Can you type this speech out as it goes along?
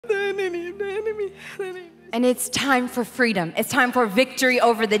And it's time for freedom. It's time for victory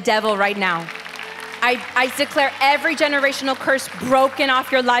over the devil right now. I declare every generational curse broken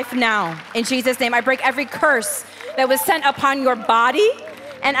off your life now. In Jesus' name, I break every curse that was sent upon your body,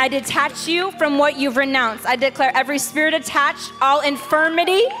 and I detach you from what you've renounced. I declare every spirit attached, all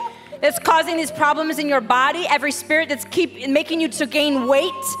infirmity that's causing these problems in your body, every spirit that's making you to gain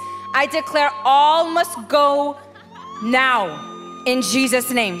weight, I declare all must go now. In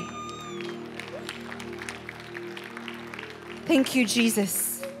Jesus' name. Thank you,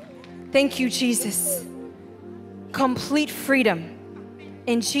 Jesus. Thank you, Jesus. Complete freedom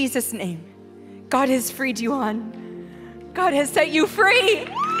in Jesus' name. God has freed you on. God has set you free.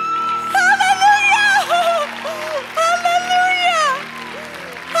 Hallelujah! Hallelujah!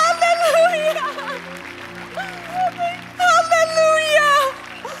 Hallelujah! Hallelujah!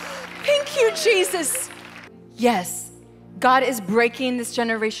 Thank you, Jesus. Yes. God is breaking this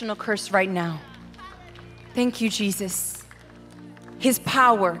generational curse right now. Thank you, Jesus. His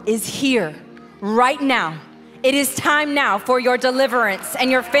power is here right now. It is time now for your deliverance and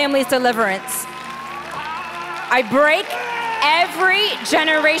your family's deliverance. I break every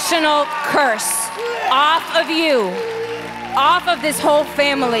generational curse off of you, off of this whole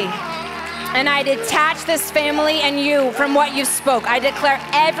family. And I detach this family and you from what you spoke. I declare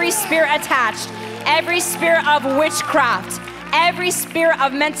every spirit attached, every spirit of witchcraft, every spirit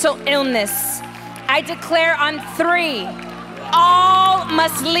of mental illness, I declare on 3, all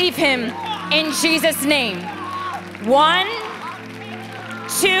must leave him in Jesus' name. 1,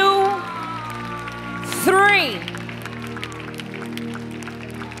 2, 3.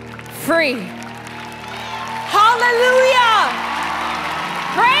 Free. Hallelujah!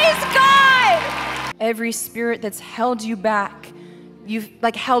 Praise God! Every spirit that's held you back, you've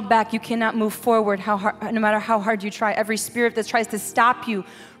held back, you cannot move forward no matter how hard you try. Every spirit that tries to stop you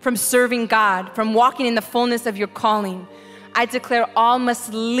from serving God, from walking in the fullness of your calling, I declare all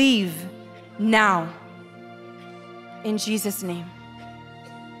must leave now. In Jesus' name.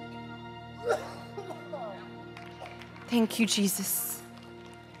 Thank you, Jesus.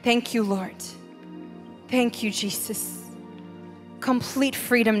 Thank you, Lord. Thank you, Jesus. Complete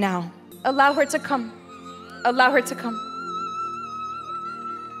freedom now. Allow her to come. Allow her to come.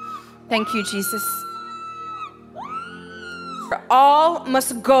 Thank you, Jesus. All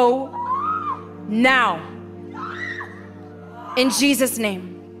must go now. In Jesus' name.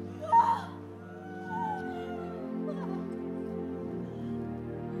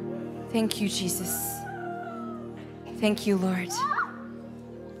 Thank you, Jesus. Thank you, Lord.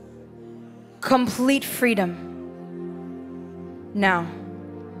 Complete freedom now.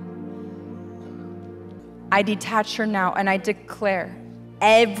 I detach her now and I declare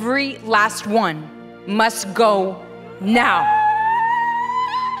every last one must go now.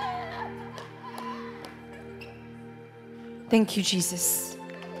 Thank you, Jesus.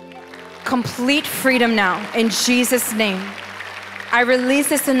 Complete freedom now in Jesus' name. I release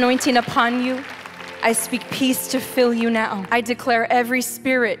this anointing upon you. I speak peace to fill you now. I declare every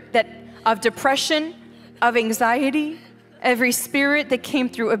spirit of depression, of anxiety, every spirit that came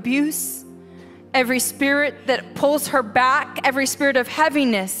through abuse, every spirit that pulls her back, every spirit of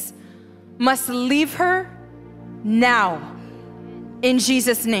heaviness must leave her now in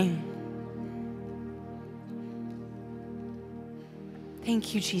Jesus' name.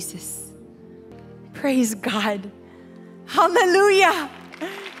 Thank you, Jesus. Praise God. Hallelujah.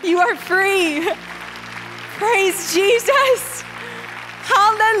 You are free. Praise Jesus.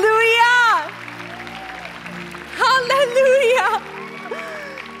 Hallelujah. Hallelujah.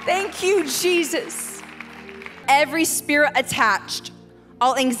 Thank you, Jesus. Every spirit attached,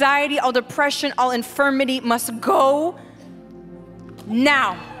 all anxiety, all depression, all infirmity must go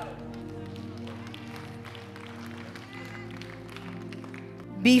now.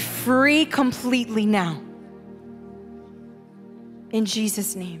 Be free completely now. In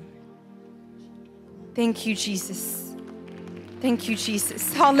Jesus' name. Thank you, Jesus. Thank you,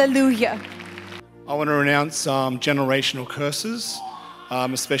 Jesus. Hallelujah. I want to renounce generational curses,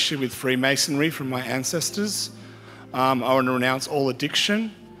 especially with Freemasonry from my ancestors. I want to renounce all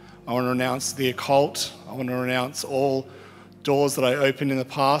addiction. I want to renounce the occult. I want to renounce all doors that I opened in the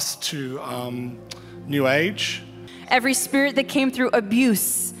past to New Age. Every spirit that came through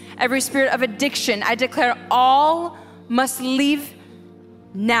abuse, every spirit of addiction, I declare all must leave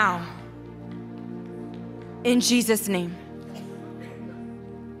now. In Jesus' name.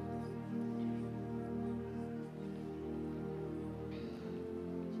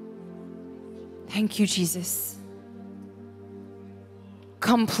 Thank you, Jesus.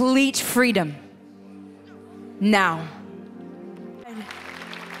 Complete freedom now.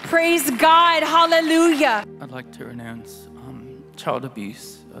 Praise God. Hallelujah. I'd like to renounce child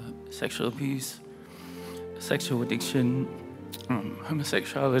abuse, sexual abuse, sexual addiction,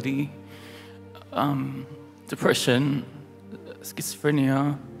 homosexuality, depression,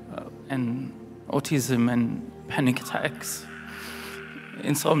 schizophrenia, and autism and panic attacks,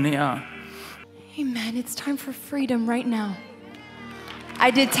 insomnia. Amen. It's time for freedom right now.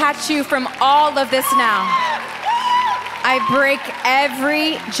 I detach you from all of this now. I break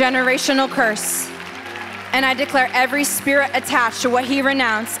every generational curse. And I declare every spirit attached to what he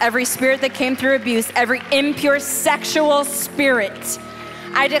renounced, every spirit that came through abuse, every impure sexual spirit,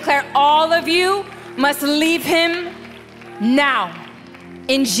 I declare all of you must leave him now,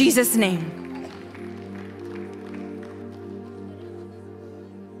 in Jesus' name.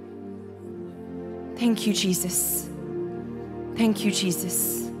 Thank you, Jesus. Thank you,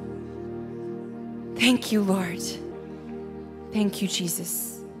 Jesus. Thank you, Lord. Thank you,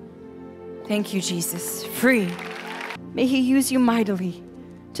 Jesus. Thank you, Jesus. Free. May he use you mightily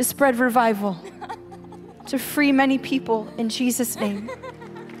to spread revival, to free many people in Jesus' name.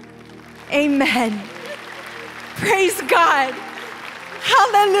 Amen. Praise God.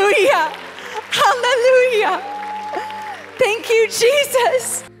 Hallelujah. Hallelujah. Thank you,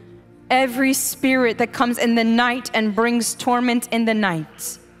 Jesus. Every spirit that comes in the night and brings torment in the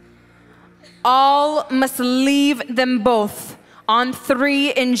night, all must leave them both. On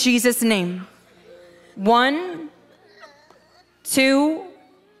 3 in Jesus' name. 1, 2,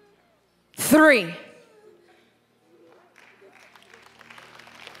 3.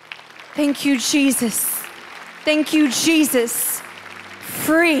 Thank you, Jesus. Thank you, Jesus.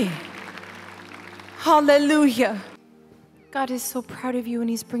 Free. Hallelujah. God is so proud of you, and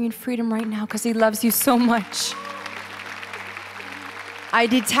he's bringing freedom right now because he loves you so much. I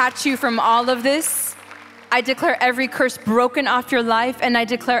detach you from all of this. I declare every curse broken off your life, and I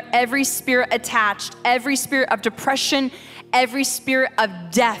declare every spirit attached, every spirit of depression, every spirit of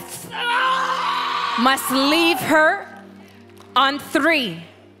death must leave her on 3.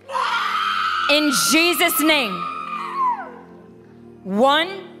 In Jesus' name. 1,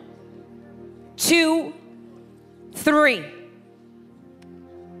 2, 3.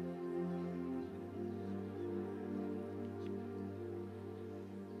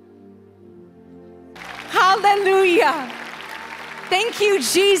 Hallelujah. Thank you,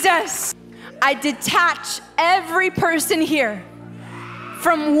 Jesus. I detach every person here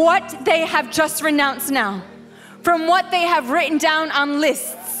from what they have just renounced now, from what they have written down on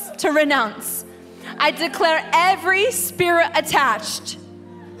lists to renounce. I declare every spirit attached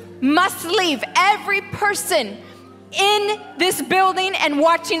must leave, every person in this building and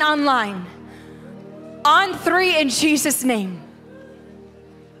watching online. On 3 in Jesus' name.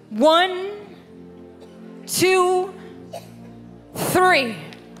 1, 2, 3.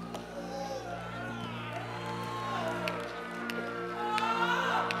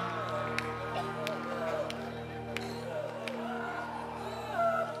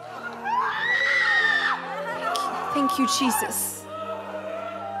 Thank you, Jesus.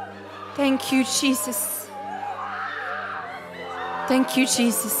 Thank you, Jesus. Thank you,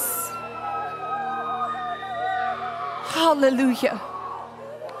 Jesus. Hallelujah.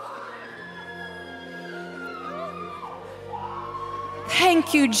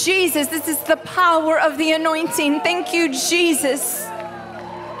 Thank you, Jesus. This is the power of the anointing. Thank you, Jesus.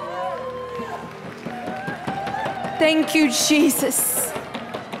 Thank you, Jesus.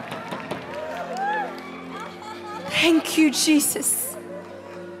 Thank you, Jesus.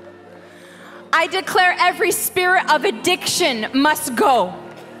 I declare every spirit of addiction must go.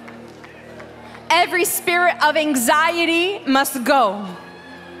 Every spirit of anxiety must go.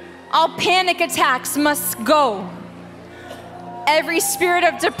 All panic attacks must go. Every spirit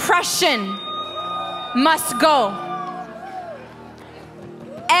of depression must go.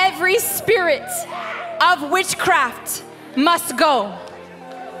 Every spirit of witchcraft must go.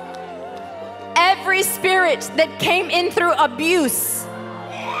 Every spirit that came in through abuse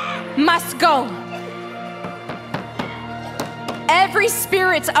must go. Every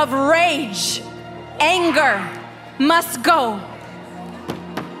spirit of rage, anger must go.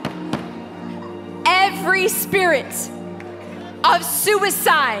 Every spirit of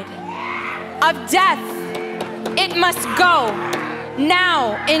suicide, of death, it must go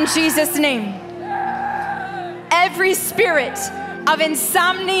now in Jesus' name. Every spirit of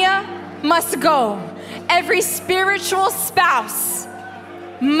insomnia must go. Every spiritual spouse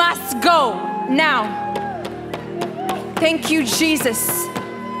must go now. Thank you, Jesus.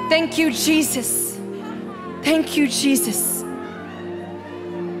 Thank you, Jesus. Thank you, Jesus.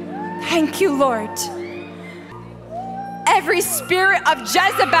 Thank you, Lord. Every spirit of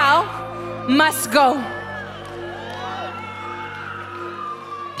Jezebel must go.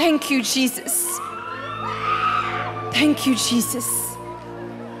 Thank you, Jesus. Thank you, Jesus.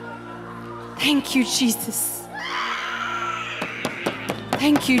 Thank you, Jesus.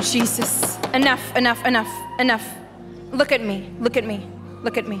 Thank you, Jesus. Enough, enough, enough, enough. Look at me, look at me,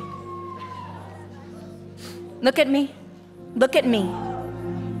 look at me. Look at me, look at me,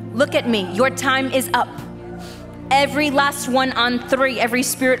 look at me. Your time is up. Every last one on 3, every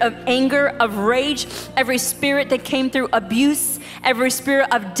spirit of anger, of rage, every spirit that came through abuse, every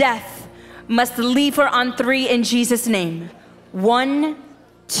spirit of death must leave her on 3 in Jesus' name. 1,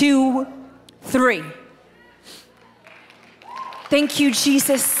 2, 3. Thank you,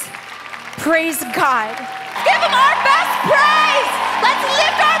 Jesus. Praise God. Give him our best praise. Let's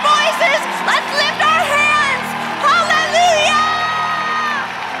lift our voices.